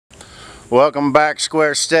Welcome back,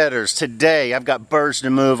 Square Steaders. Today I've got birds to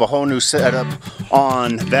move, a whole new setup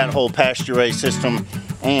on that whole pasture raised system,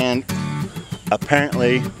 and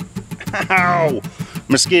apparently, ow,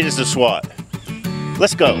 mosquitoes to swat.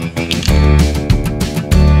 Let's go.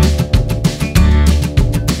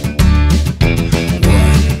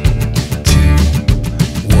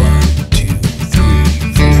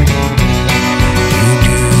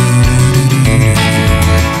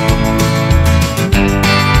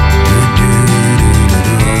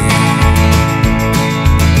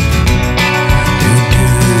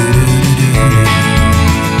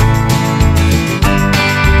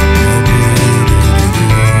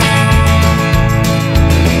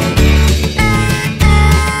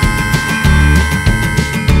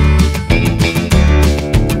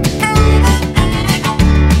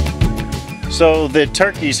 So the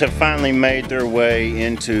turkeys have finally made their way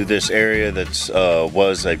into this area that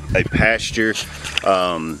was a pasture,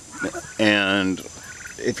 and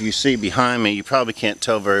if you see behind me, you probably can't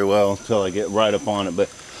tell very well until I get right up on it, but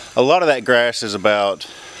a lot of that grass is about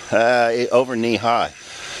over knee high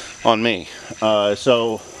on me.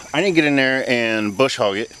 So I need to get in there and bush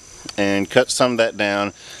hog it and cut some of that down.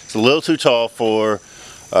 It's a little too tall for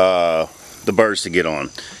the birds to get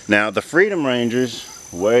on. Now the Freedom Rangers,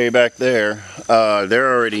 way back there,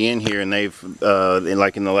 they're already in here, and they've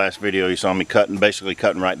like in the last video you saw me basically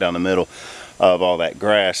cutting right down the middle of all that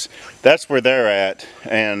grass. That's where they're at,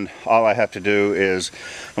 and all I have to do is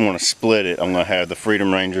I'm going to split it. I'm going to have the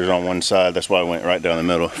Freedom Rangers on one side. That's why I went right down the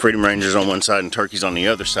middle. Freedom Rangers on one side and turkeys on the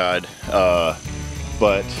other side,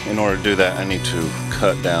 but in order to do that I need to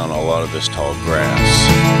cut down a lot of this tall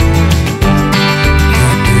grass.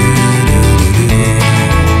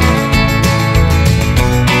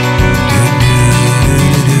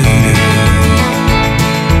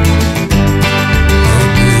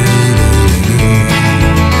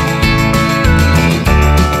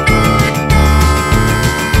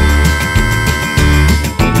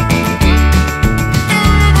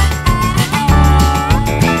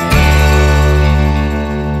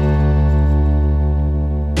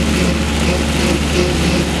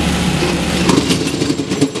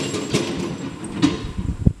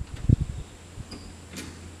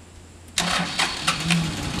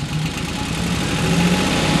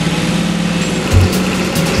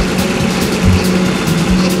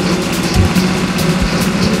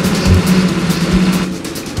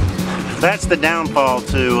 That's the downfall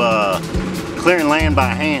to clearing land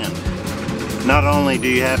by hand. Not only do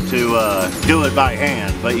you have to do it by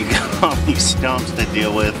hand, but you got all these stumps to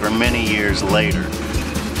deal with for many years later.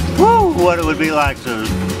 Woo! What it would be like to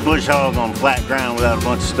bush hog on flat ground without a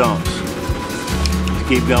bunch of stumps. Let's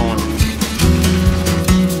keep going.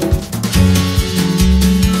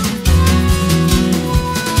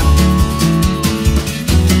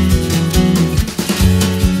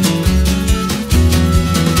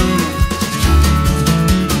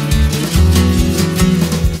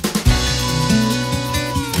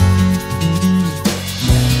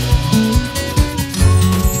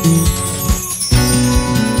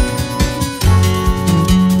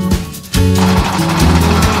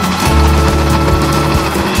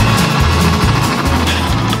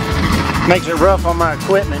 Makes it rough on my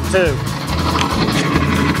equipment too.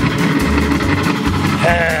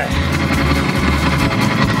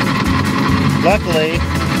 Luckily,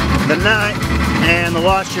 the nut and the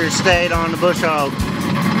washer stayed on the bush hog,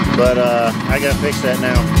 but I gotta fix that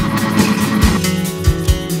now.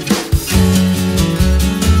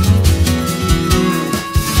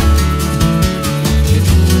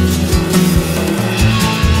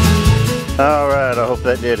 Alright, I hope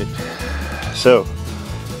that did it. So,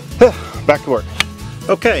 back to work.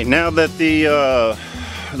 Okay, now that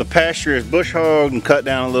the pasture is bush hogged and cut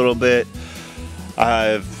down a little bit,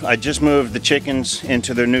 I just moved the chickens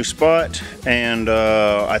into their new spot, and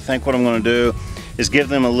I think what I'm going to do is give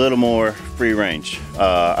them a little more free range.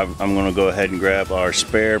 I'm going to go ahead and grab our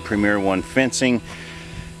spare Premier 1 fencing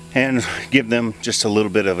and give them just a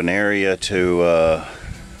little bit of an area to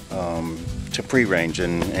free range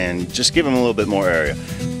and just give them a little bit more area.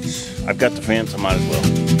 I've got the fence, I might as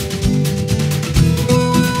well.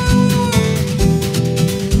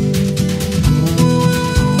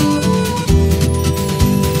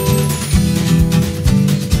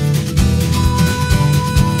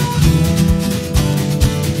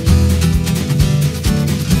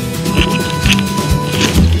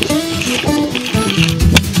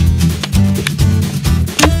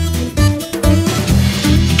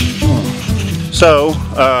 So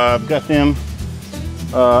I've got them,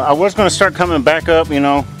 I was going to start coming back up, you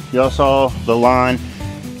know, y'all saw the line,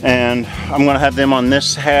 and I'm going to have them on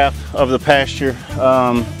this half of the pasture.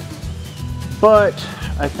 but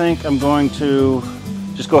I think I'm going to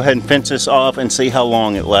just go ahead and fence this off and see how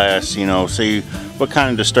long it lasts, you know, see what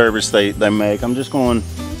kind of disturbance they make. I'm just going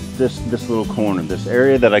this little corner, this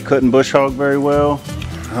area that I couldn't bush hog very well.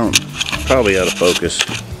 Probably out of focus.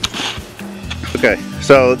 Okay,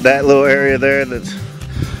 so that little area there that's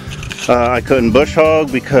I couldn't bush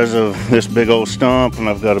hog because of this big old stump, and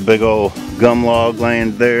I've got a big old gum log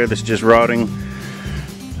laying there that's just rotting.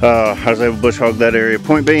 I was able to bush hog that area.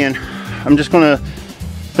 Point being, I'm just gonna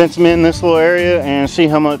fence them in this little area and see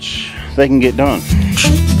how much they can get done.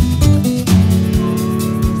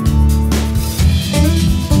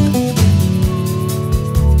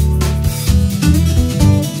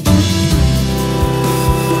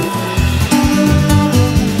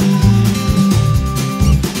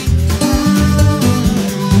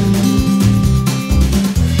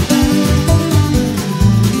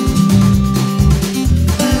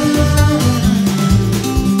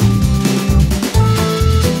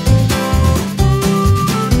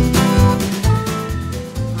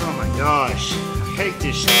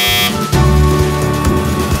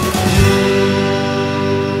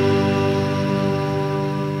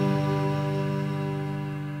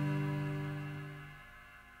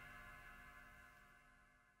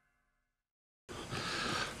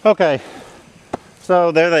 Okay,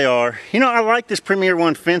 so there they are. You know, I like this Premier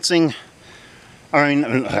One fencing. I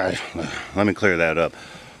mean, let me clear that up.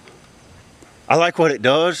 I like what it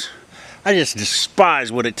does. I just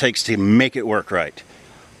despise what it takes to make it work right.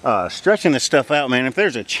 Stretching this stuff out, man, if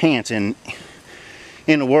there's a chance in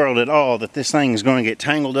the world at all that this thing is going to get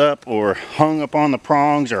tangled up or hung up on the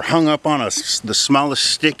prongs or hung up on the smallest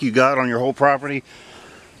stick you got on your whole property,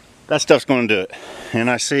 that stuff's going to do it. And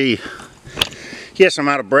I see, yes, I'm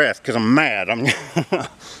out of breath because I'm mad.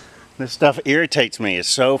 This stuff irritates me. It's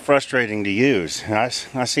so frustrating to use. I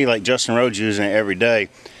see like Justin Rhodes using it every day,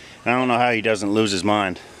 and I don't know how he doesn't lose his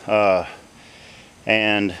mind.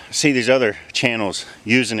 And I see these other channels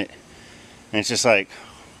using it, and it's just like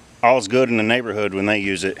all's good in the neighborhood when they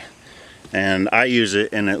use it, and I use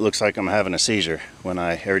it and it looks like I'm having a seizure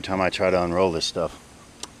every time I try to unroll this stuff.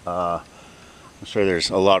 I'm sure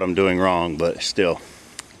there's a lot I'm doing wrong, but still.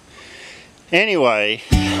 Anyway,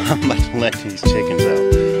 I'm about to let these chickens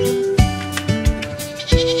out.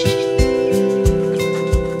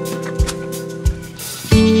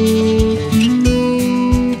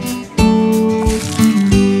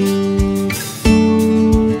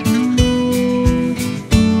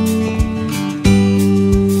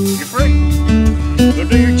 You're free. Go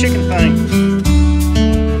do your chicken thing.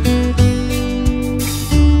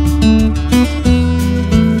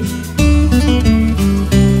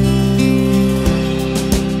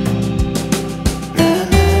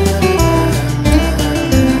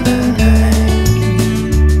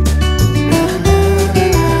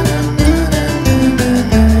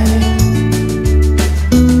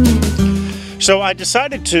 So I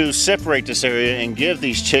decided to separate this area and give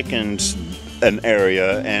these chickens an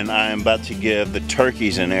area, and I'm about to give the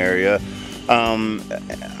turkeys an area.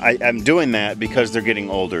 I'm doing that because they're getting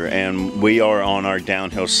older, and we are on our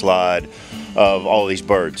downhill slide of all these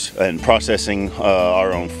birds and processing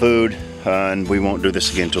our own food, and we won't do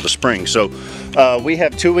this again until the spring. So we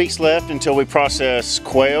have 2 weeks left until we process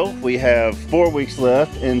quail. We have 4 weeks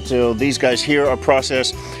left until these guys here are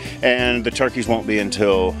processed, and the turkeys won't be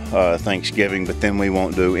until Thanksgiving, but then we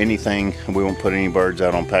won't do anything. We won't put any birds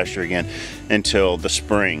out on pasture again until the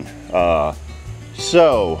spring.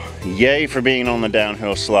 So yay for being on the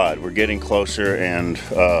downhill slide. We're getting closer and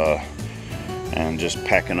just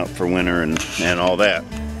packing up for winter and all that.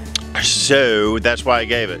 So that's why I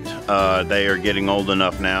gave it. They are getting old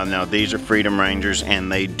enough now. Now these are Freedom Rangers,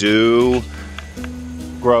 and they do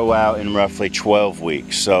grow out in roughly 12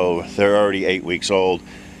 weeks. So they're already 8 weeks old.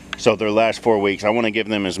 So their last 4 weeks, I want to give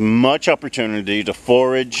them as much opportunity to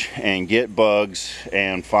forage and get bugs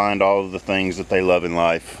and find all of the things that they love in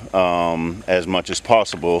life as much as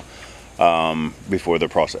possible before they're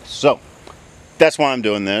processed. So that's why I'm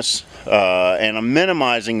doing this. And I'm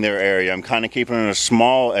minimizing their area. I'm kind of keeping it a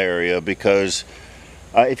small area because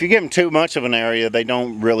if you give them too much of an area, they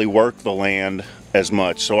don't really work the land as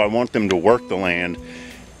much. So I want them to work the land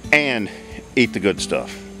and eat the good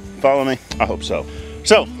stuff. Follow me? I hope so.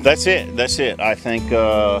 So that's it. That's it. I think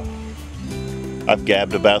I've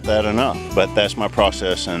gabbed about that enough, but that's my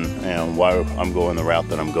process and why I'm going the route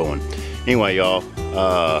that I'm going. Anyway, y'all,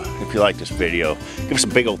 if you like this video, give us a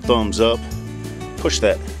big old thumbs up. Push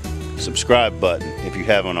that subscribe button if you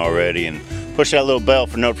haven't already, and push that little bell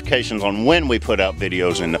for notifications on when we put out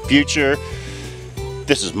videos in the future.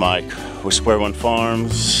 This is Mike with Square One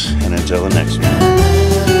Farms, and until the next one.